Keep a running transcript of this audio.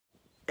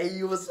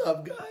Hey, what's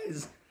up,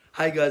 guys?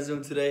 How you guys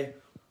doing today?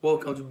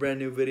 Welcome to a brand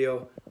new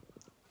video.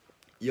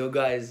 Yo,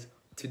 guys,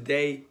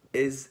 today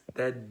is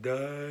the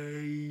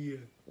day.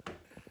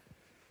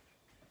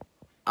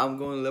 I'm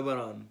going to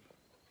Lebanon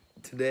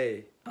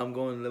today. I'm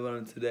going to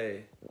Lebanon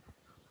today.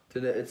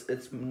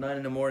 It's 9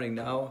 in the morning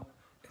now.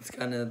 It's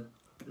kind of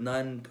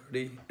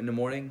 9:30 in the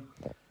morning,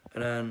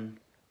 and then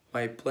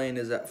my plane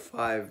is at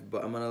 5.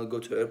 But I'm gonna go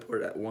to the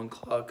airport at 1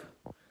 o'clock.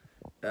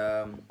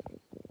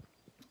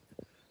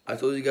 I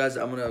told you guys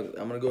I'm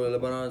gonna go to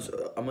Lebanon,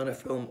 so I'm gonna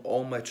film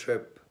all my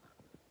trip.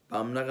 But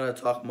I'm not gonna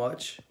talk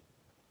much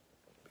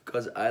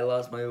because I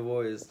lost my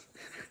voice.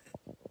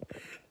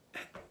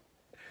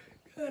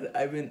 God,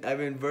 I've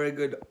been very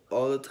good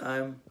all the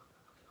time,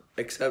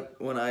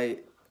 except when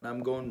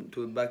I'm going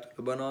back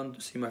to Lebanon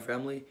to see my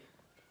family.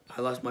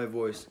 I lost my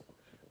voice.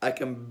 I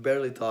can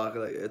barely talk.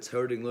 Like, it's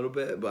hurting a little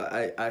bit, but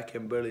I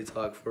can barely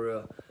talk for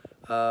real.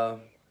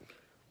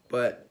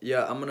 But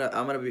yeah, I'm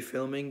gonna be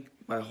filming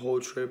my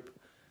whole trip.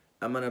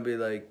 I'm gonna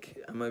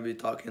be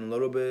talking a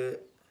little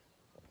bit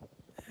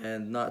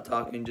and not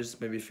talking, just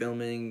maybe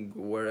filming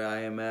where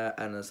I am at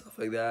and stuff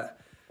like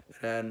that.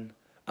 And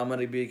I'm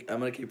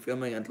gonna keep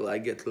filming until I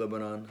get to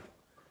Lebanon.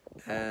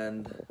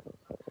 And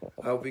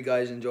I hope you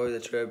guys enjoy the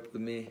trip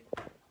with me.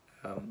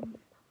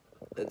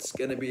 It's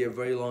gonna be a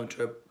very long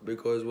trip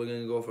because we're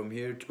gonna go from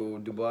here to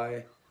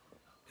Dubai.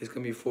 It's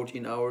gonna be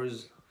 14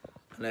 hours,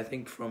 and I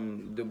think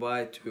from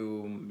Dubai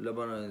to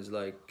Lebanon is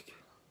like,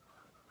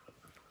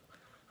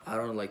 I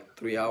don't know, like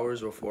 3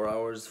 hours or 4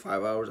 hours,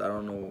 5 hours. I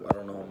don't know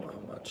how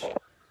much.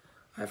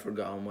 I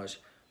forgot how much.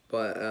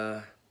 But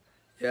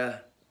yeah,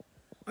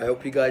 I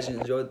hope you guys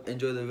enjoy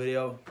the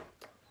video.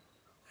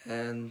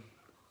 And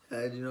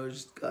you know,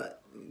 just got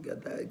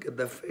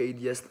that fade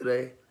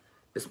yesterday.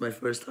 It's my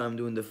first time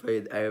doing the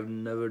fade. I have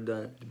never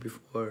done it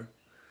before.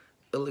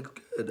 It looks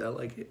good. I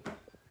like it.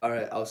 All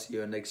right, I'll see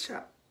you in the next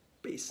shot.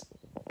 Peace.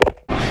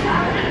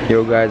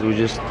 Yo, guys, we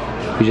just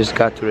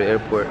got to the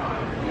airport.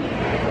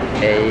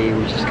 Hey,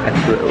 we just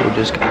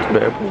got to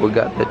the airport. We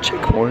got the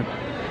checkpoint.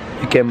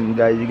 You can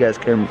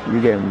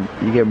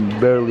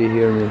barely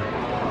hear me.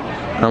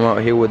 I'm out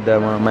here with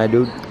my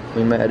dude.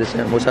 We met at the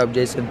center. What's up,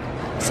 Jason?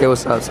 Say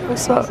what's up. Say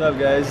what's up. What's up,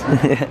 guys?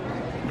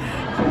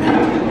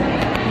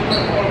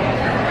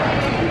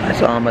 I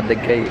saw him at the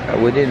gate.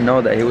 We didn't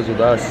know that he was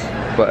with us,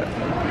 but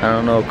I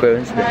don't know,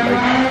 coincidence.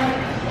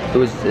 Like, it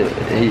was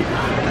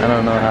I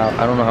don't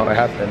know how it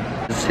happened.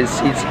 His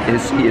seat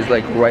is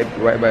like right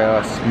by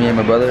us, me and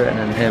my brother, and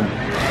then him.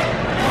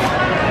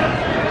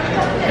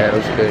 Yeah, it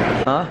was good.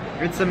 Huh?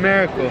 It's a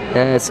miracle.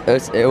 Yeah,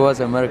 it was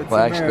a miracle,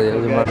 actually. It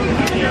was a miracle.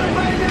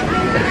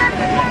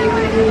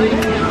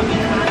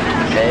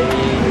 Hey,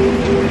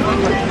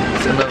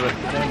 it's another.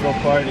 Go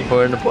party.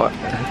 We're in the park.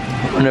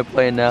 We're in the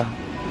plane now.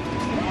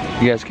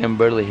 You guys can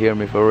barely hear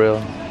me for real.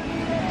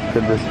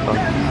 Look at this one.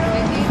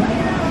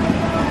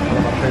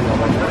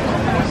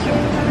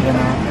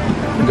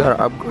 We got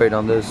an upgrade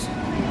on this.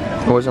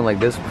 It wasn't like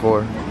this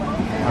before.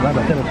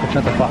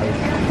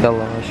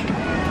 Yalla, ماشي.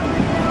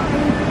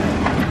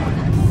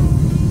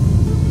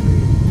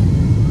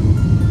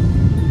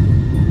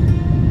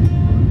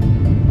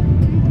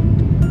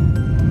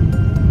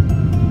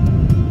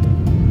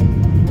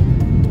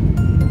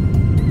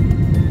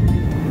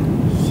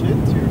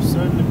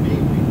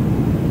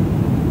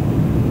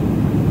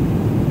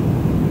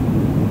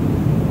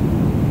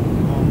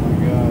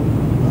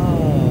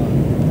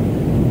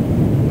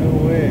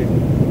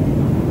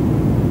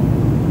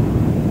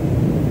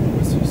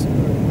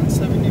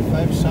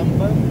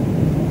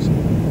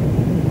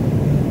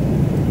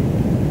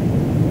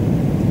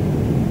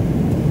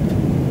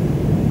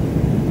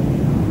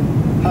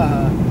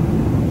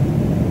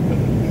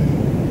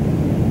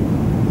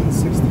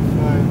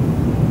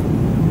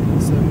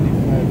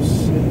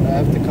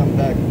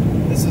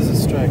 This is a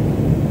strike.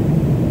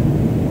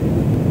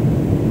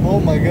 Oh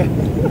my god.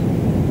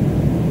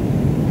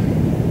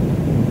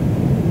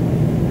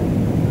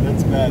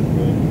 That's bad,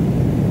 bro.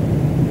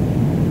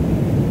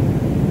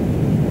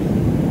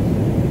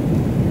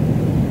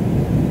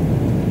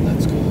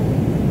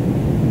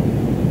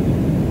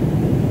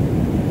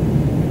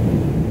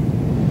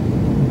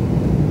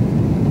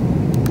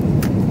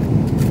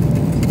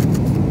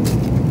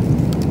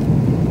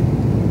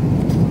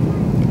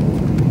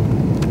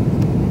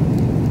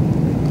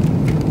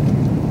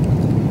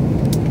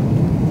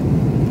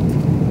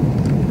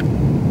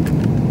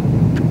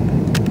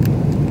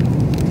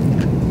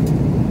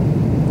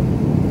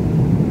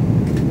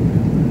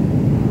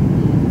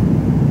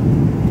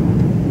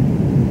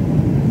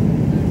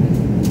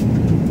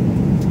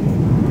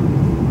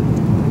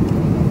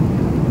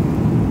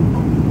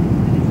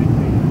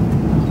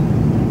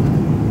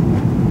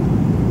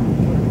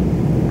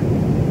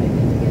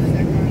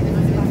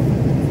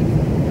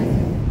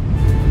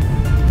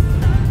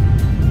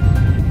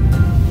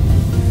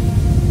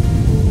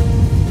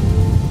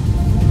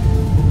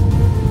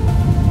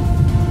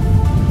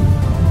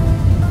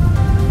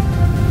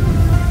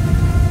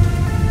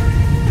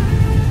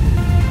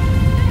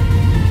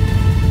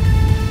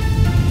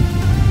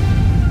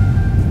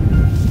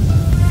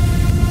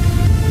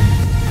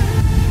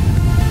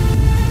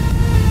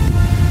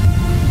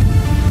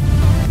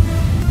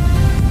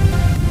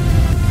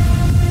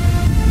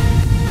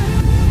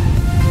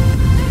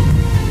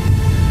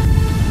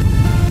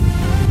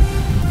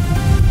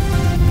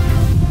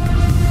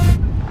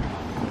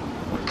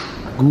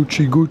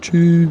 Gucci,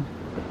 Gucci.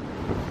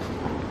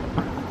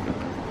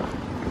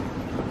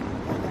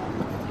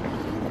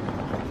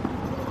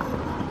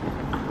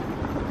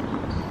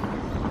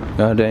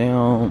 God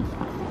damn.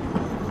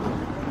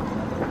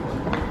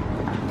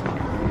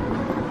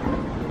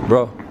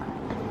 Bro,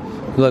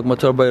 you like my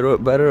tour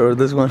better or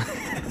this one?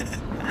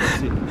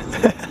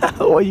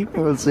 What you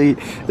can see?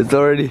 It's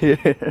already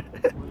here.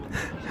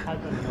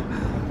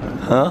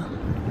 Huh?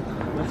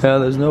 Yeah,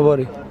 there's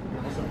nobody.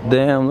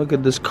 Damn, look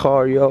at this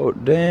car, yo.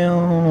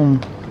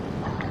 Damn.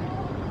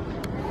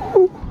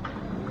 Woo.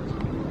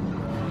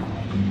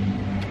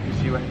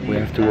 We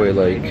have to wait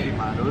like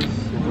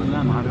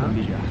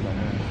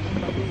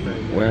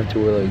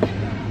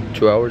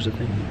 2 hours, I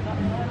think.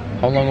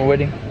 How long are we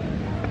waiting?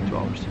 2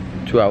 hours.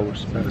 2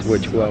 hours. We have to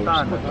wait 2 hours.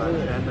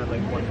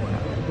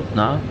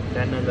 Nah?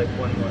 Then like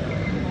 1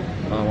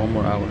 more. 1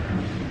 more hour.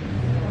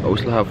 But we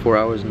still have 4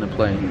 hours in the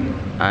plane.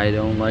 I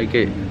don't like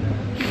it.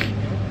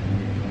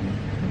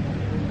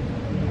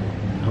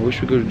 I wish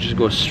we could just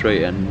go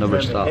straight and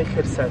never stop.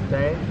 آخر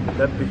ساعتين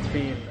ده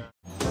between